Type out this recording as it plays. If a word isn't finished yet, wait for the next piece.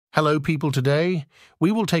Hello people, today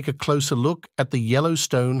we will take a closer look at the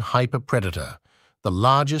Yellowstone hyperpredator, the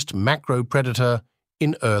largest macropredator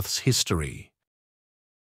in Earth's history.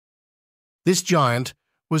 This giant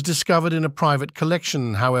was discovered in a private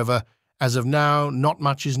collection. However, as of now, not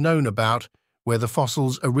much is known about where the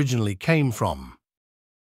fossils originally came from.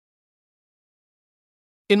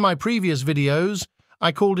 In my previous videos,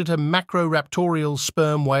 I called it a macroraptorial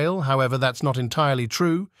sperm whale. However, that's not entirely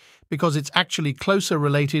true, because it's actually closer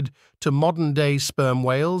related to modern-day sperm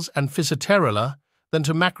whales and Physeterella than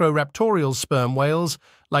to macroraptorial sperm whales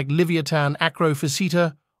like Leviathan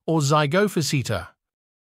acrophyseter or Zygophyseter.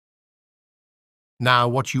 Now,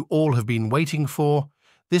 what you all have been waiting for,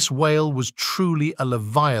 this whale was truly a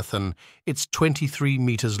leviathan. It's 23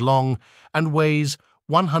 meters long and weighs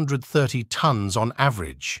 130 tons on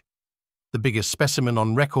average. The biggest specimen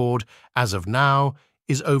on record, as of now,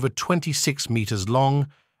 is over 26 meters long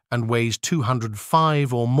and weighs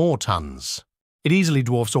 205 or more tons. It easily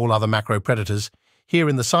dwarfs all other macropredators. Here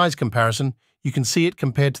in the size comparison, you can see it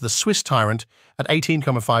compared to the Swiss tyrant at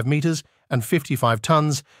 18.5 meters and 55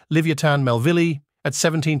 tons, Leviathan melvilli at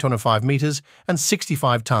 17.5 meters and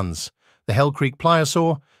 65 tons, the Hell Creek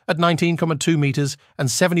pliosaur at 19.2 meters and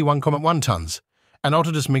 71.1 tons, and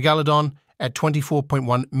Otodus megalodon at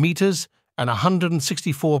 24.1 meters and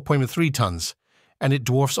 164.3 tons, and it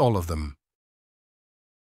dwarfs all of them.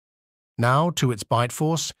 Now, to its bite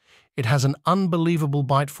force, it has an unbelievable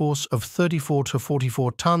bite force of 34 to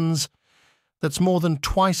 44 tons. That's more than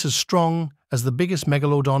twice as strong as the biggest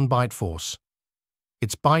megalodon bite force.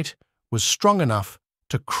 Its bite was strong enough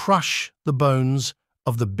to crush the bones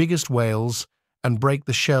of the biggest whales and break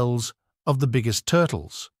the shells of the biggest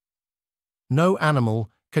turtles. No animal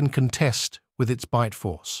can contest with its bite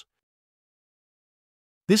force.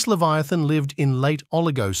 This leviathan lived in late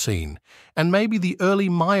Oligocene and maybe the early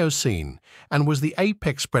Miocene and was the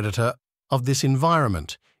apex predator of this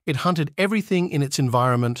environment. It hunted everything in its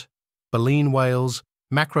environment: baleen whales,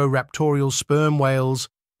 macroraptorial sperm whales,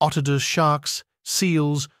 otodus sharks,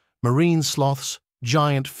 seals, marine sloths,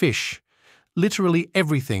 giant fish. Literally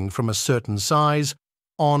everything from a certain size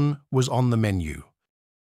on was on the menu.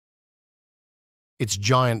 Its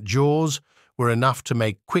giant jaws were enough to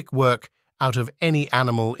make quick work out of any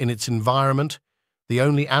animal in its environment. The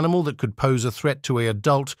only animal that could pose a threat to an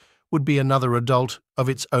adult would be another adult of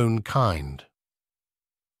its own kind.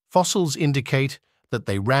 Fossils indicate that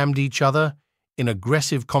they rammed each other in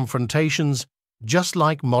aggressive confrontations, just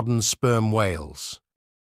like modern sperm whales.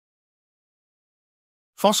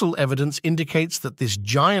 Fossil evidence indicates that this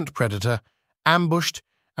giant predator ambushed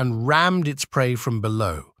and rammed its prey from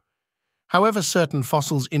below. However, certain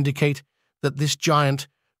fossils indicate that this giant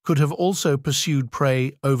could have also pursued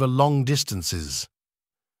prey over long distances.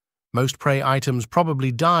 Most prey items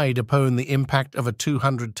probably died upon the impact of a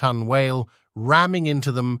 200-ton whale ramming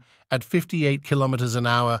into them at 58 kilometers an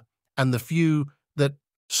hour, and the few that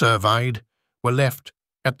survived were left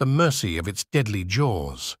at the mercy of its deadly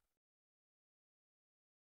jaws.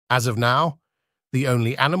 As of now, the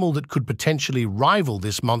only animal that could potentially rival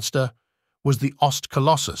this monster was the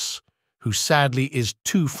Ostcolossus, who sadly is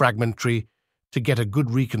too fragmentary to get a good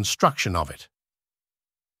reconstruction of it.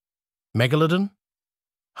 Megalodon?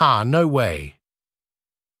 No way.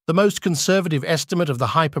 The most conservative estimate of the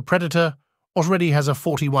hyperpredator already has a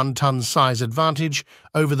 41-ton size advantage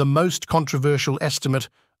over the most controversial estimate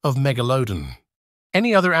of Megalodon.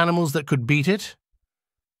 Any other animals that could beat it?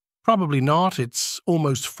 Probably not. It's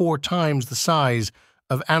almost 4 times the size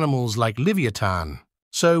of animals like Leviathan.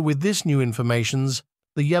 So with this new information,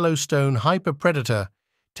 the Yellowstone hyperpredator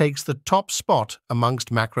takes the top spot amongst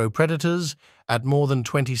macropredators at more than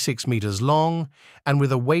 26 meters long and with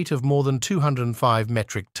a weight of more than 205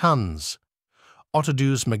 metric tons.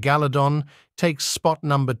 Otodus megalodon takes spot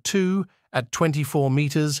number 2 at 24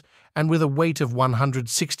 meters and with a weight of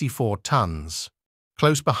 164 tons.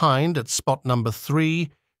 Close behind, at spot number 3,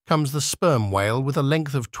 comes the sperm whale with a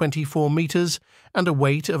length of 24 meters and a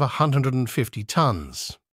weight of 150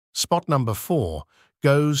 tons. Spot number 4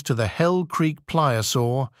 goes to the Hell Creek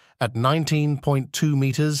pliosaur at 19.2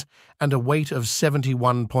 meters and a weight of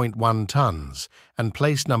 71.1 tons, and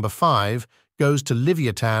place number 5 goes to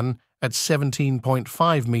Leviathan at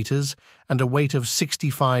 17.5 meters and a weight of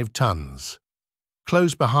 65 tons.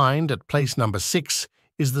 Close behind, at place number 6,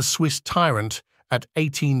 is the Swiss tyrant at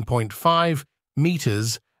 18.5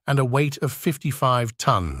 meters and a weight of 55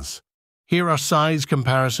 tons. Here are size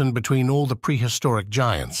comparison between all the prehistoric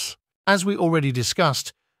giants. As we already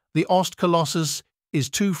discussed, the Ostcolossus is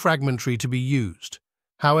too fragmentary to be used.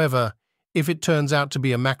 However, if it turns out to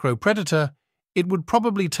be a macropredator, it would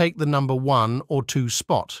probably take the number 1 or 2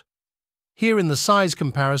 spot. Here in the size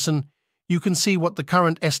comparison, you can see what the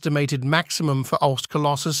current estimated maximum for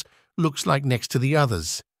Ostcolossus looks like next to the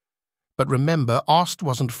others. But remember, Ost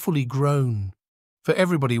wasn't fully grown. For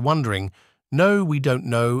everybody wondering, no, we don't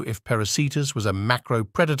know if Parasitus was a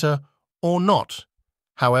macropredator or not.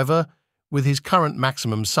 However, with his current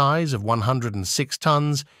maximum size of 106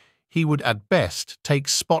 tons, he would at best take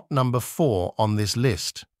spot number 4 on this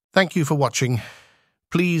list. Thank you for watching.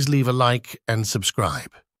 Please leave a like and subscribe.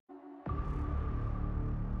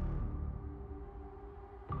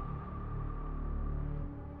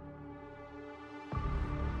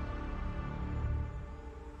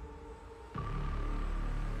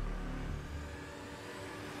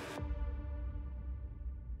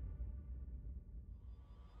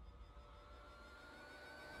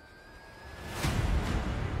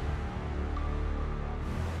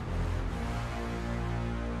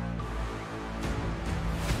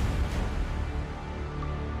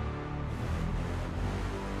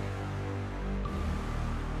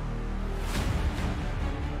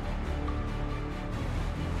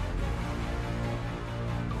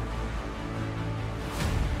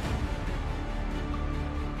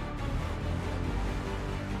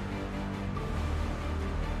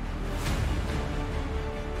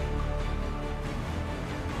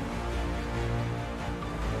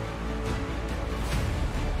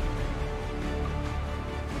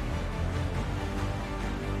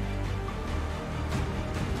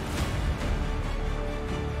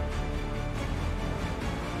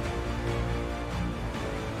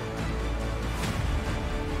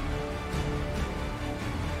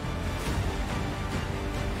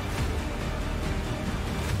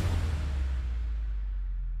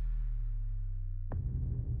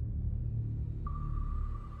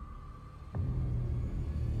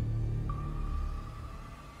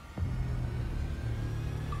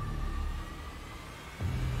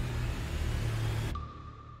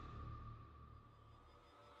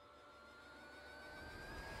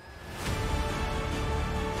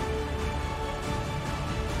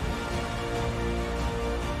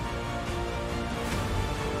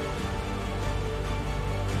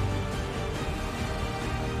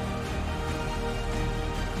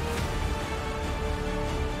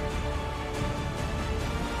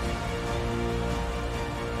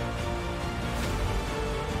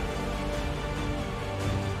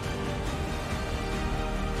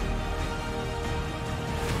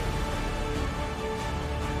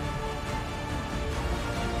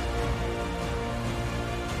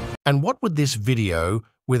 And what would this video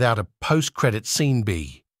without a post-credit scene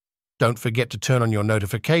be? Don't forget to turn on your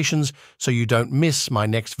notifications so you don't miss my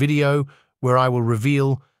next video where I will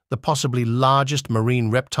reveal the possibly largest marine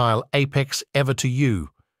reptile apex ever to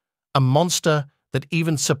you, a monster that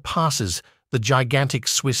even surpasses the gigantic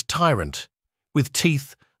Swiss tyrant, with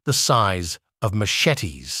teeth the size of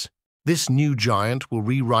machetes. This new giant will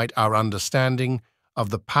rewrite our understanding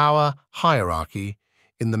of the power hierarchy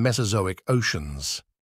in the Mesozoic oceans.